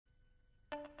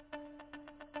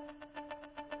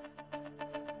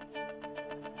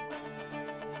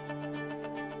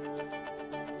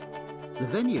The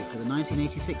venue for the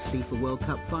 1986 FIFA World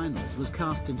Cup finals was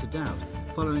cast into doubt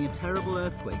following a terrible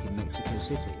earthquake in Mexico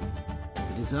City.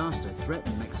 The disaster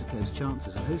threatened Mexico's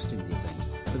chances of hosting the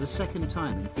event for the second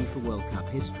time in FIFA World Cup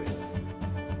history.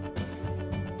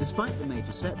 Despite the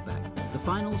major setback, the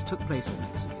finals took place in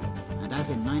Mexico, and as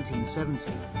in 1970,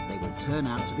 they would turn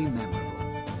out to be memorable.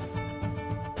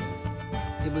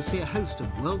 It would see a host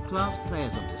of world-class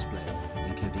players on display,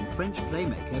 including French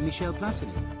playmaker Michel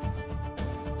Platini,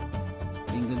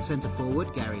 England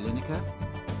centre-forward Gary Lineker,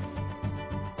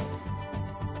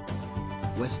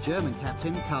 West German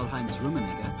captain Karl-Heinz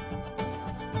Rummenigge,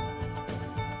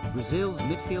 Brazil's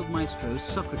midfield maestro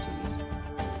Socrates,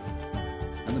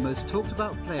 and the most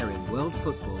talked-about player in world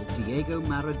football, Diego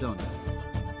Maradona.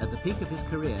 At the peak of his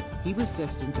career, he was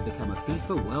destined to become a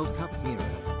FIFA World Cup hero.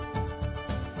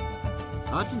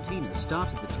 Argentina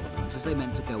started the tournament as they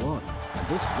meant to go on, and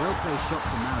this well-placed shot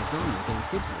from Maradona against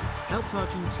Italy helped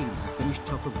Argentina finish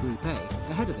top of Group A,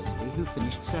 ahead of Italy, who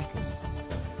finished second.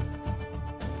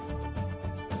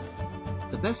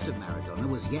 The best of Maradona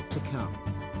was yet to come.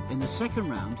 In the second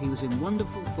round, he was in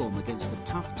wonderful form against the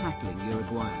tough-tackling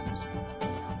Uruguayans.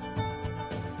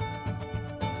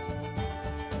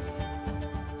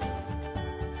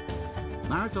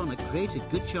 Maradona created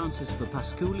good chances for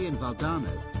Pasculi and Valdano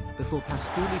before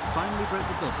Pasculi finally broke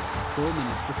the goblet 4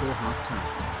 minutes before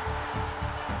half-time.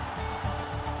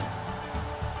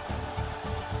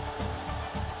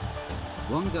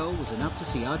 One goal was enough to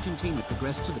see Argentina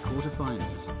progress to the quarter-finals.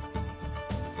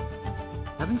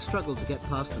 Having struggled to get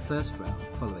past the first round,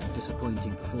 following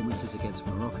disappointing performances against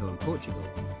Morocco and Portugal,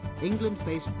 England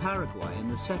faced Paraguay in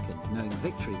the second, knowing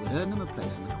victory would earn them a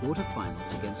place in the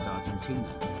quarter-finals against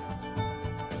Argentina.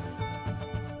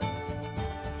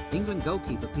 England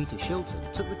goalkeeper Peter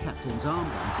Shilton took the captain's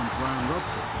armband from Brian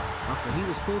Robson after he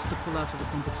was forced to pull out of the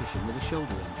competition with a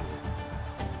shoulder injury.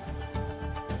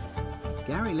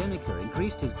 Gary Lineker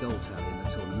increased his goal tally in the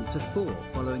tournament to 4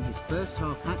 following his first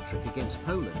half hat-trick against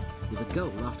Poland with a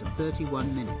goal after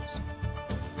 31 minutes.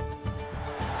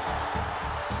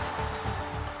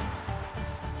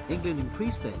 England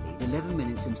increased their lead 11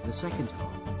 minutes into the second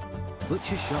half.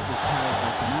 Butcher's shot was parried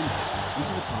by Fernandes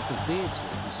into the path of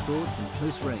Beardsley, who scored from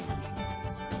close range.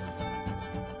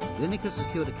 Lineker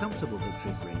secured a comfortable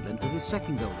victory for England with his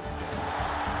second goal of the game.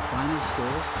 Final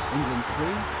score, England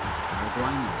 3,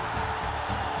 Paraguay 0.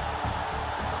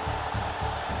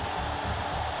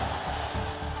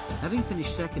 Having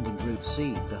finished second in Group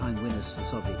C behind winners the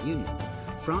Soviet Union,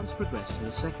 France progressed to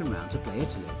the second round to play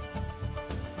Italy.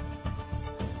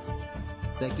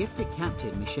 Their gifted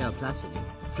captain, Michel Platini,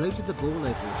 floated the ball over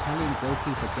Italian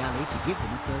goalkeeper Galli to give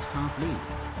them a first-half lead.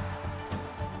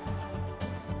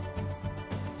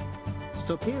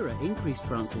 Stopera increased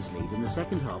France's lead in the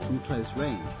second half from close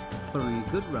range, following a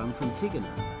good run from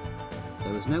Tigana.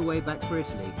 There was no way back for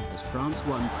Italy, as France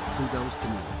won by 2 goals to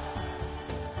 0.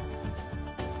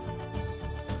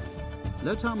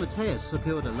 Lothar Matthäus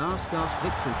secured a last-gasp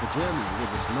victory for Germany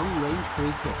with this long-range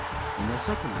free kick in their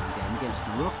second-round game against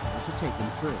Morocco to take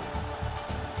them through.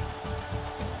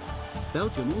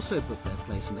 Belgium also booked their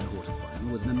place in the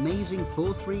quarter-final with an amazing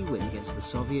 4-3 win against the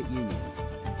Soviet Union.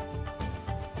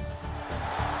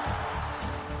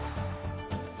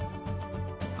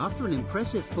 After an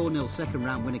impressive 4-0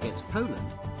 second-round win against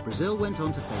Poland, Brazil went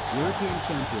on to face European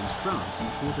champions France in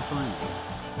the quarter-finals.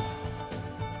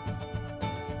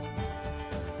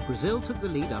 Brazil took the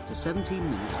lead after 17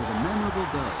 minutes with a memorable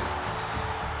goal.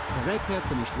 Careca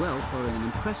finished well following an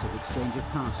impressive exchange of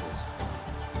passes.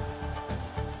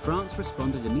 France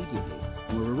responded immediately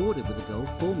and were rewarded with a goal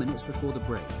 4 minutes before the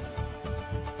break.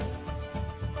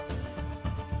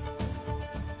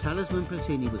 Talisman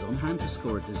Platini was on hand to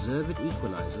score a deserved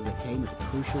equaliser that came at a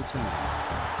crucial time.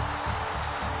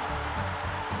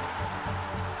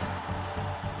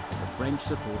 The French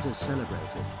supporters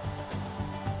celebrated.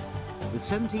 With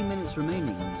 17 minutes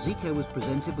remaining, Zico was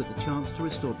presented with the chance to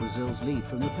restore Brazil's lead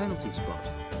from the penalty spot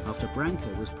after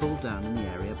Branco was pulled down in the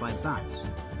area by Bats.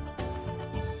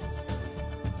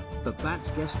 But Bats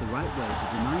guessed the right way to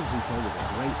deny Zico with a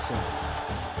great save.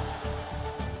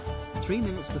 3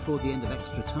 minutes before the end of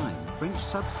extra time, French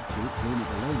substitute Bruno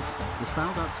Belloni was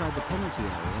fouled outside the penalty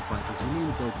area by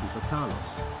Brazilian goalkeeper Carlos.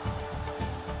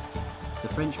 The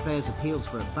French player's appeals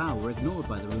for a foul were ignored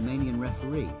by the Romanian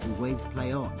referee, who waved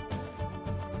play on.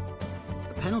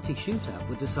 A penalty shootout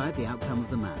would decide the outcome of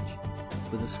the match.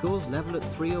 With the scores level at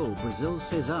 3-all, Brazil's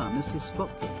Cesar missed his spot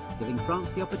kick, giving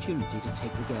France the opportunity to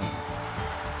take the game.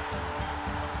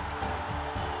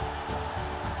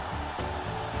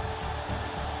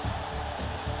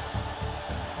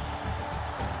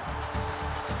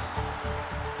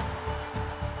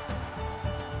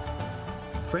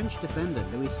 French defender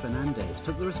Luis Fernandez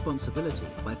took the responsibility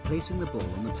by placing the ball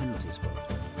on the penalty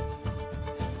spot.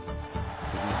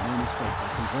 He made no mistake by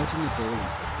converting the ball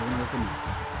into the corner of the net.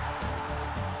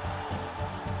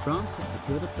 France had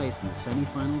secured a place in the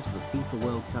semi-finals of the FIFA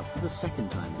World Cup for the second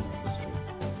time in their history.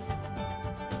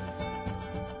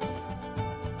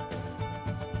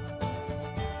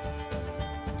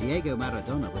 Diego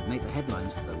Maradona would make the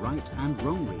headlines for the right and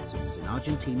wrong reasons in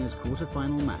Argentina's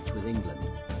quarter-final match with England.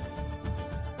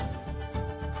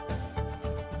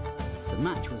 The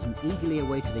match was an eagerly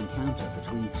awaited encounter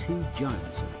between two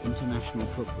giants of international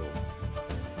football.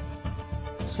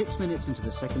 6 minutes into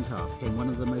the second half came one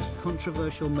of the most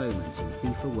controversial moments in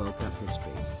FIFA World Cup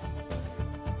history.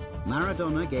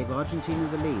 Maradona gave Argentina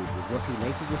the lead with what he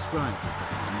later described as the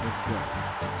hand of God.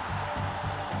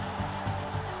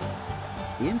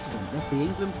 The incident left the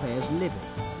England players livid,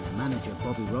 and their manager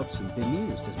Bobby Robson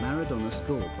bemused as Maradona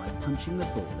scored by punching the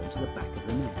ball into the back of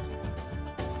the net.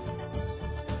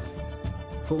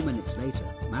 4 minutes later,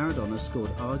 Maradona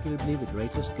scored arguably the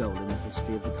greatest goal in the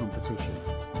history of the competition.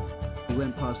 He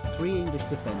went past 3 English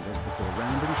defenders before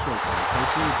rounding short and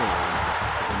placing the ball into the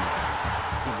back of the net.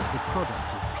 It was the product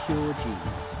of pure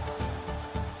genius.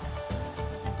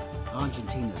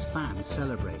 Argentina's fans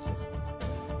celebrated.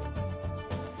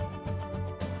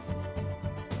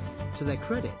 To their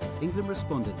credit, England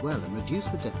responded well and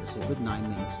reduced the deficit with 9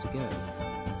 minutes to go.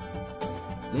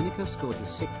 Lineker scored his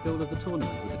 6th goal of the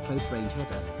tournament with a close-range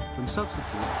header from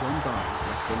substitute John Barnes'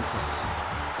 left-wing cross.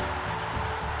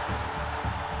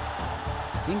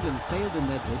 England failed in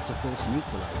their bid to force an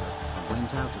equaliser and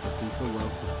went out of the FIFA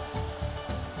World Cup.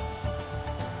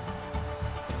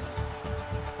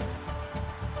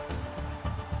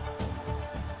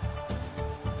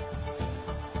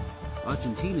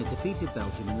 Argentina defeated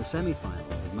Belgium in the semi-final,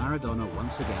 with Maradona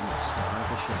once again the star of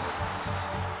the show.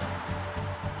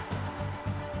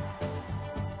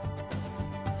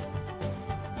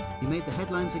 He made the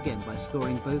headlines again by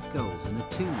scoring both goals in a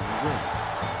 2-0 win.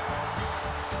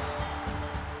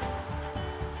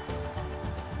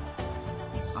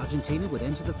 Argentina would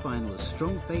enter the final as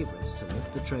strong favourites to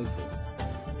lift the trophy.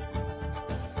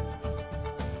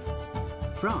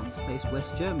 France faced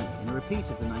West Germany in a repeat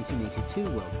of the 1982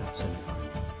 World Cup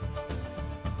semi-final.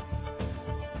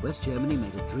 West Germany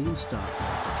made a dream start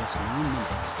after just 9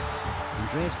 minutes.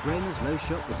 Andreas Bremer's low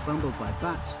shot was fumbled by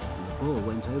Batz and the ball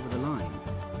went over the line.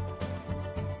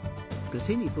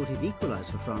 Platini thought he'd equalise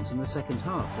for France in the second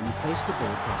half when he placed the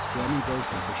ball past German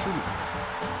goalkeeper Schumacher.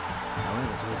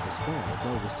 However, to his despair, the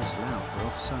goal was disallowed for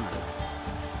offside.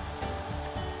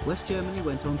 West Germany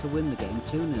went on to win the game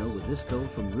 2-0 with this goal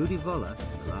from Rudi Völler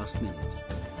at the last minute.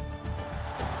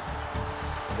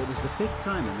 It was the 5th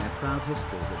time in their proud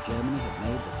history that Germany had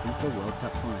made the FIFA World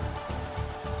Cup final.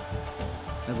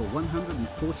 Over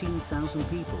 114,000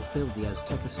 people filled the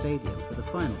Azteca Stadium for the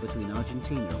final between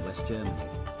Argentina and West Germany.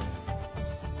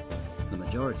 The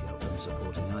majority of them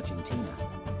supporting Argentina.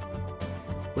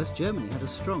 West Germany had a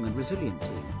strong and resilient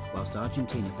team, whilst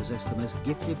Argentina possessed the most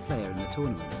gifted player in the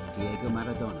tournament, Diego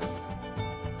Maradona.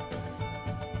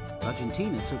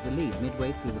 Argentina took the lead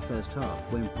midway through the first half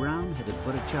when Brown headed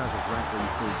Burachaga's right-wing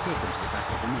free kick into the back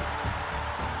of the net.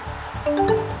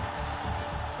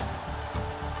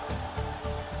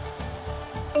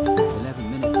 11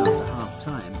 minutes after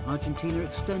half-time, Argentina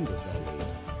extended their lead.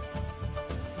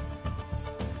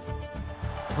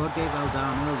 Jorge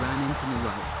Valdano ran in from the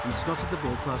right and slotted the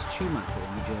ball past Schumacher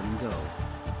in the German goal.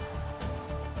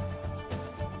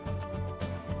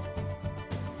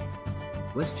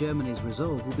 West Germany's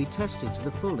resolve will be tested to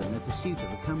the full in their pursuit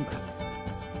of a comeback.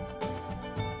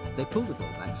 They pulled the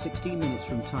ball back 16 minutes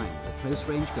from time with a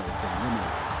close-range goal from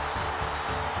Lineker.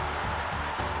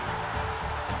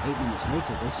 8 minutes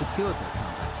later, they secured their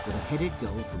comeback with a headed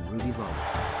goal from Rudi Völler.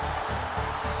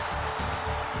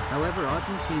 However,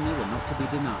 Argentina were not to be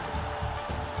denied.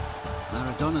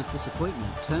 Maradona's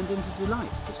disappointment turned into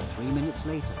delight just 3 minutes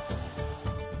later.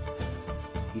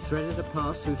 He threaded a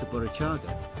pass through to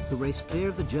Burachaga, who raced clear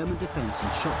of the German defence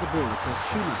and shot the ball across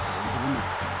Schumacher into the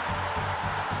net.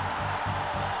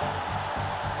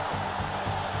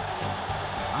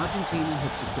 Argentina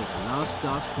had secured a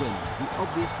last-gasp win to the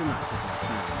obvious delight of their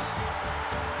fans.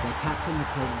 Their captain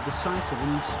had played a decisive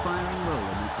and inspiring role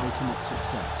in their ultimate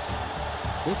success.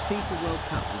 This FIFA World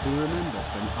Cup will be remembered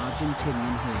for an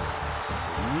Argentinian hero.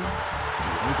 His name,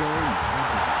 Diego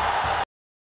Maradona.